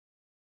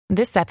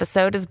This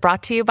episode is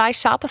brought to you by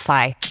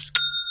Shopify.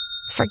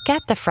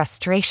 Forget the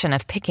frustration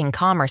of picking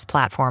commerce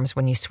platforms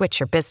when you switch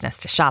your business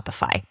to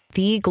Shopify,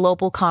 the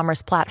global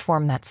commerce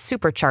platform that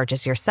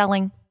supercharges your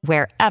selling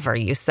wherever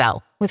you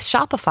sell. With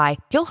Shopify,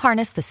 you'll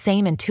harness the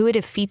same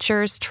intuitive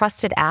features,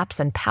 trusted apps,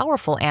 and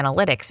powerful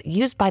analytics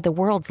used by the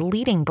world's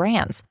leading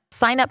brands.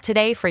 Sign up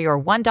today for your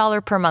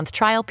 $1 per month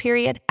trial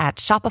period at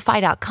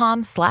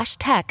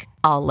shopify.com/tech,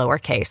 all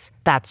lowercase.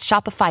 That's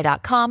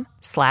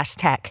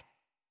shopify.com/tech.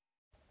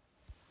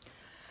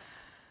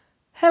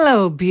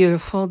 Hello,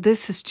 beautiful.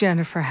 This is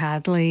Jennifer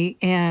Hadley,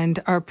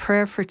 and our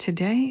prayer for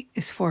today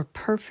is for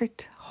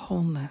perfect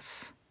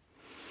wholeness.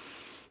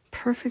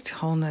 Perfect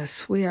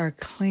wholeness. We are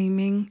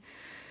claiming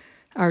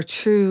our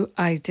true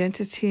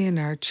identity and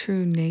our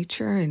true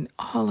nature and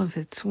all of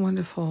its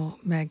wonderful,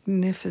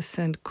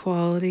 magnificent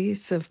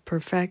qualities of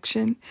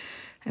perfection,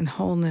 and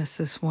wholeness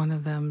is one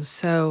of them.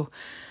 So,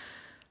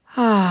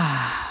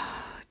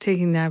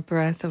 taking that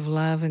breath of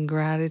love and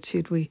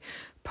gratitude, we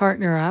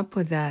partner up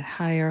with that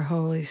higher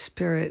Holy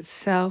Spirit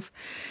self,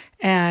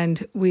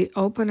 and we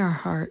open our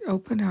heart,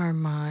 open our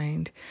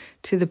mind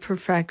to the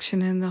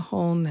perfection and the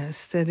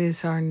wholeness that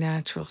is our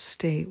natural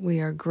state. We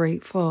are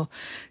grateful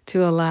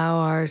to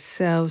allow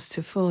ourselves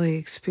to fully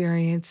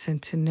experience and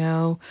to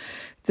know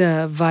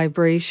the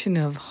vibration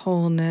of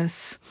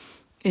wholeness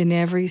in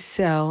every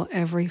cell,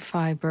 every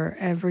fiber,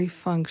 every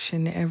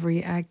function,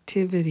 every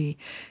activity,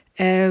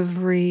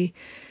 every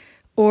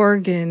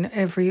organ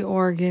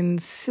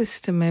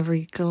system,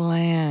 every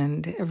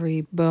gland,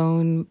 every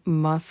bone,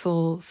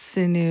 muscle,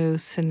 sinew,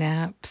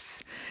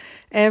 synapse,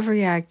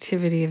 every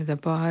activity of the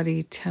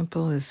body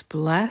temple is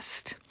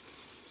blessed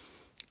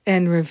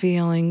and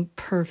revealing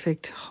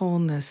perfect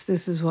wholeness.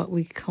 This is what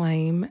we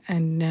claim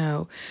and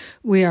know.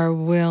 We are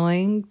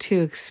willing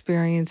to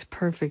experience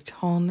perfect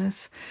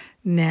wholeness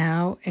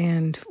now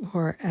and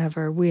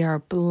forever. We are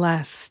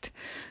blessed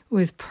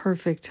with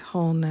perfect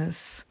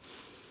wholeness,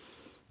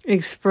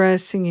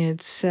 expressing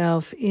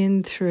itself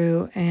in,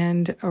 through,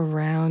 and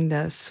around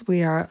us.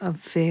 We are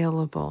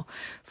available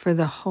for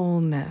the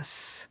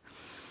wholeness.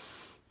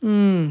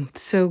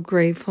 So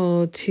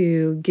grateful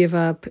to give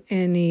up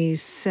any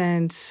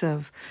sense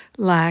of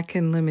lack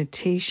and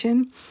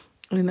limitation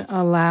and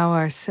allow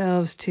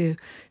ourselves to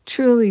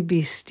truly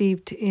be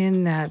steeped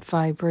in that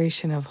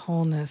vibration of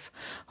wholeness.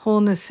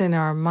 Wholeness in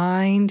our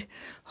mind,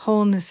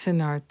 wholeness in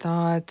our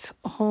thoughts,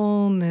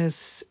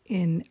 wholeness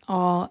in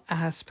all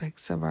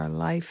aspects of our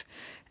life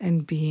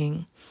and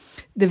being.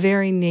 The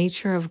very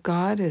nature of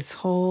God is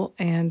whole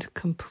and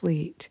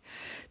complete.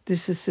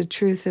 This is the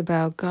truth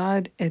about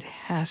God. It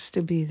has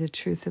to be the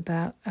truth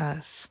about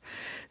us.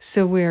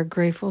 So we are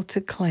grateful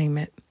to claim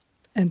it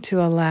and to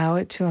allow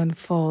it to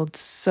unfold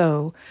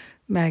so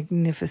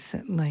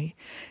magnificently.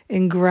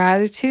 In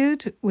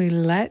gratitude, we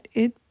let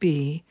it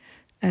be,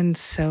 and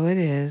so it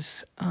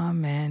is.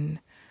 Amen.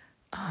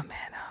 Amen.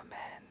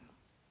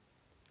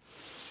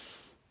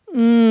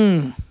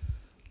 Amen.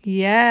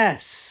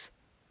 Yes.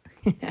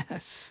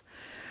 Yes.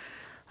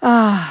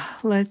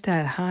 Let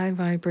that high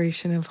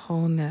vibration of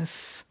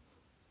wholeness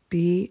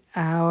be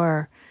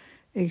our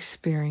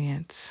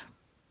experience.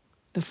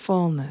 The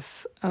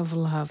fullness of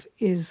love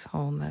is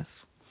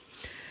wholeness.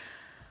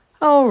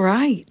 All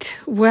right.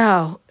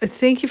 Well,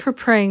 thank you for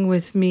praying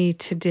with me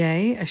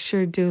today. I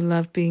sure do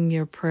love being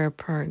your prayer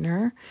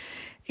partner.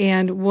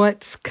 And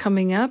what's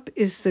coming up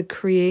is the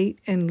Create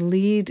and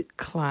Lead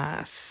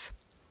class.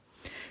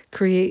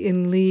 Create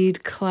and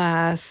Lead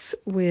class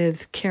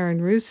with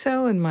Karen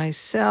Russo and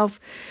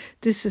myself.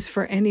 This is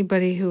for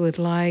anybody who would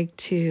like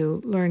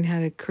to learn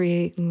how to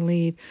create and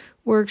lead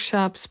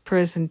workshops,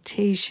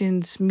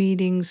 presentations,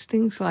 meetings,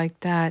 things like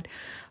that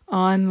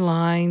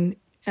online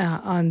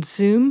on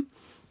Zoom.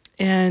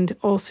 And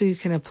also you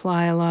can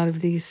apply a lot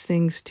of these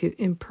things to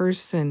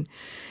in-person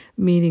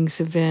meetings,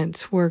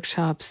 events,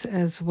 workshops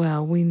as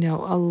well. We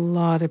know a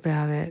lot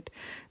about it.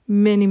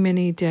 Many,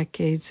 many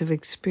decades of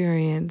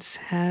experience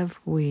have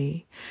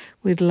we.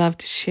 We'd love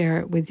to share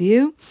it with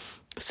you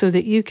so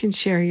that you can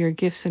share your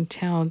gifts and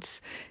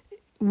talents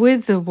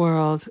with the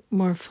world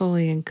more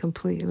fully and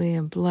completely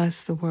and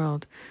bless the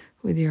world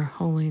with your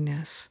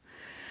holiness.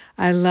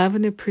 I love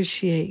and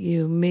appreciate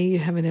you. May you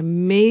have an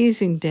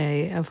amazing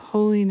day of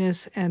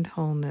holiness and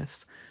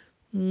wholeness.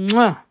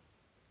 Mwah!